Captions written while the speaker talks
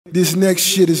This next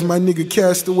shit is my nigga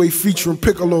Kastaway featuring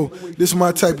Piccalo. This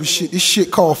my type of shit. This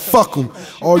shit called Fuck 'em.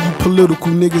 All you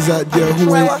political niggas out there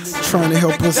who ain't trying to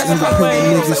help us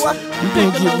independent niggas, we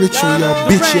gon' get rich on y'all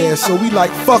bitch ass. So we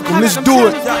like, fuck 'em, let's do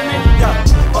it.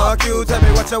 Fuck you, tell me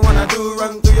what you wanna do.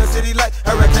 Run through your city like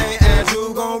Hurricane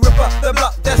Andrew. Gon' rip up the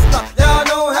block, that's stop. Y'all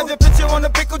know, have your picture on the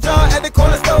pickle jar at the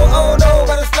corner store. Oh no,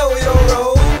 better slow your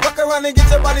roll. Walk around and get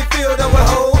your body filled up with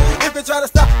hoes. If you try to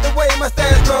stop the way my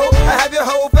stats grow, I have your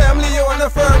whole family on the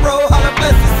front row. Holla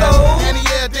bless his soul. And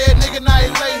yeah, dead nigga, now he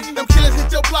late. Them killers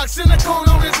hit your block, send a cone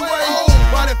on his way.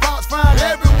 Body parts found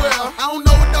everywhere. I don't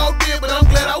know what dog did, but I'm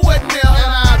glad I wasn't there.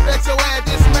 And I bet your ass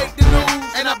this make the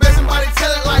news. And I bet somebody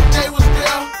tell it like they was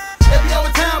there. They be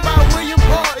over town by William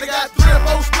Park. They got 3 or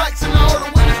 4 strikes and all the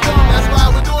winners gone. That's why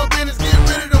we're doing business, get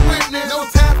rid of the witness. No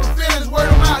time for feelings, word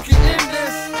of mouth can end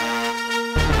this.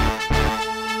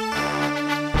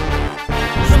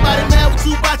 Somebody mad with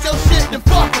you about your shit, then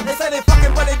fuck 'em. They say they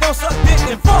fucking but they don't suck dick,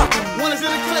 then fuck 'em. One is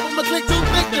in the clip, I'ma click too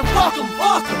thick, then fuck 'em.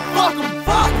 Fuck 'em, fuck 'em,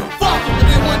 fuck 'em, Fuck 'em. And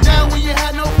then one down when you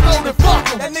had no flow, then fuck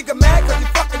 'em. That nigga mad cause he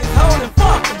fucking his hoe, then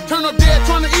fuck 'em. Turn up dead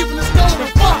trying to even the stove,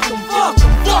 then fuck 'em. Fuck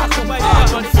 'em, Fuck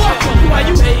 'em. fuck 'em. Why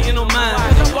you hating on mine?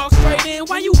 Cause I walk straight in,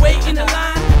 why you waiting in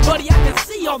line? Buddy, I can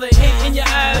see all the hate in your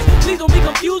eyes. Please don't be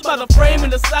confused by the frame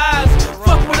and the size.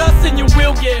 Fuck with us and you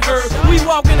will get hurt. We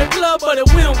walk in the club but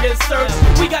it will get searched.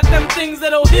 We got them things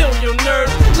that'll heal your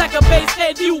nerves. Like a bass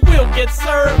head you will get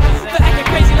served. For acting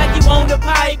crazy like you own the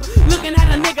pipe. Looking at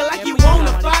a nigga like you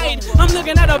wanna fight. I'm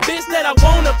looking at a bitch that I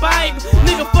wanna bite.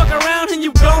 Nigga fuck around and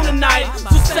you gone tonight.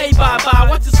 So say bye-bye,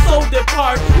 watch your soul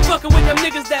depart. You fucking with them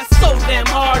niggas that so damn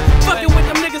hard. Fucking with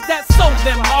them niggas that sold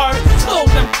them hard. Stole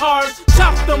them cars,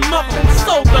 chopped them up and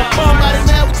sold the bars. Somebody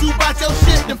mad with you about your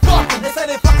shit, then fuck 'em. They say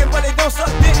they fucking but they don't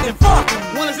suck dick, then fuck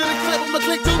 'em. One is in the clip, I'ma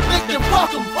click too thick, then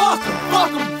fuck 'em. Fuck 'em,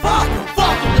 Fuck 'em. fuck 'em.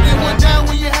 Fuck 'em. And then one down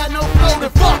when you had no flow,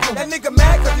 then fuck 'em. That nigga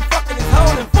mad cause he fucking his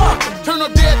hoe, then fuck 'em. Turn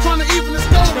up dead trying to even the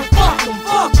stove, then fuck 'em.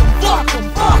 Fuck 'em, fuck 'em,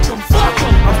 fuck 'em, fuck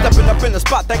 'em. I'm stepping up in the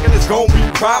spot thinking it's gon' be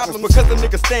problems. Because the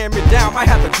nigga staring me down, might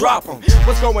have to drop him.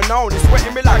 What's going on? He's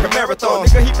sweating me like a marathon.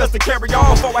 Nigga, he best to carry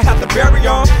on before I have to bury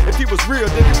on. If he was real,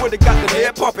 then he would've got the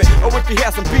head pumping. Or if he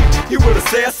had some beef, he would've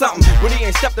said something. But he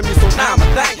ain't stepped at me, so now I'ma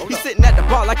think. He's sitting at the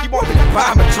bar like he want me to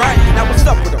buy him a drink. Now what's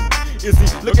up with him? Is he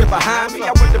looking behind me?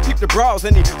 I went to peep the bras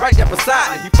and he right there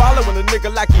beside me. He following a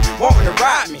nigga like he wanting to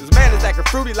ride me. This man is acting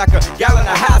fruity like a gallon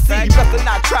of high C. He better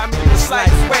not try me in the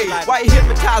slightest way. Why he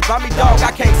hypnotized by me, dog? I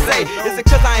can't say. Is it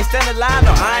cause I ain't standing line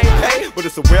or I ain't paid? But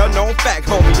it's a well-known fact,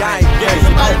 homie, I ain't gay.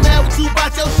 Somebody mad with you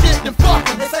about your shit, then fuck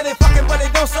 'em. They say they fucking but they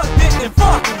don't suck dick, then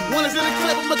fuck 'em. One is in the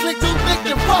clip, I'ma click too thick,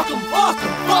 then fuck 'em. Fuck 'em,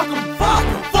 Fuck 'em. fuck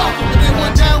 'em. Fuck 'em. And then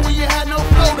one down when you had no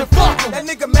flow, then fuck 'em. That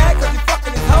nigga mad cause he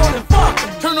fucking his hoe, then fuck 'em.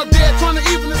 Turn up dead trying to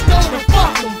even the stove, then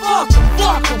fuck 'em. Fuck 'em,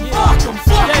 fuck 'em, fuck 'em,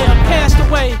 fuck 'em. Yeah, I'm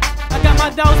Kastaway. I got my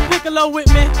dog Piccalo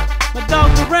with me. My dog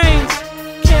Daranged.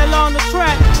 Kale on the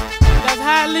track. That's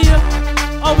Hialeah.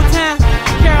 Overtime.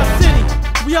 Carol City.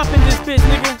 We up in this bitch,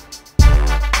 nigga.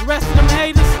 The rest of them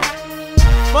haters,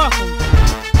 fuck 'em.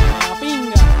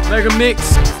 Mega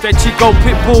Mix, it's that Chico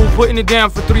Pitbull putting it down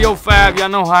for 305. Y'all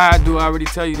know how I do. I already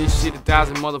tell you this shit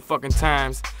 1,000 motherfucking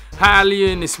times. Hialeah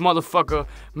in this motherfucker.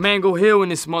 Mango Hill in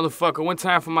this motherfucker. One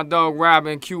time for my dog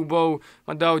Robin, Cubo,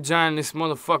 my dog John in this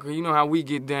motherfucker. You know how we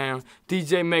get down.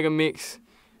 DJ Mega Mix.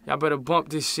 Y'all better bump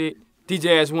this shit.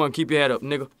 DJ S1, keep your head up,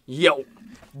 nigga. Yo.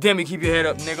 Demi, keep your head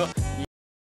up, nigga.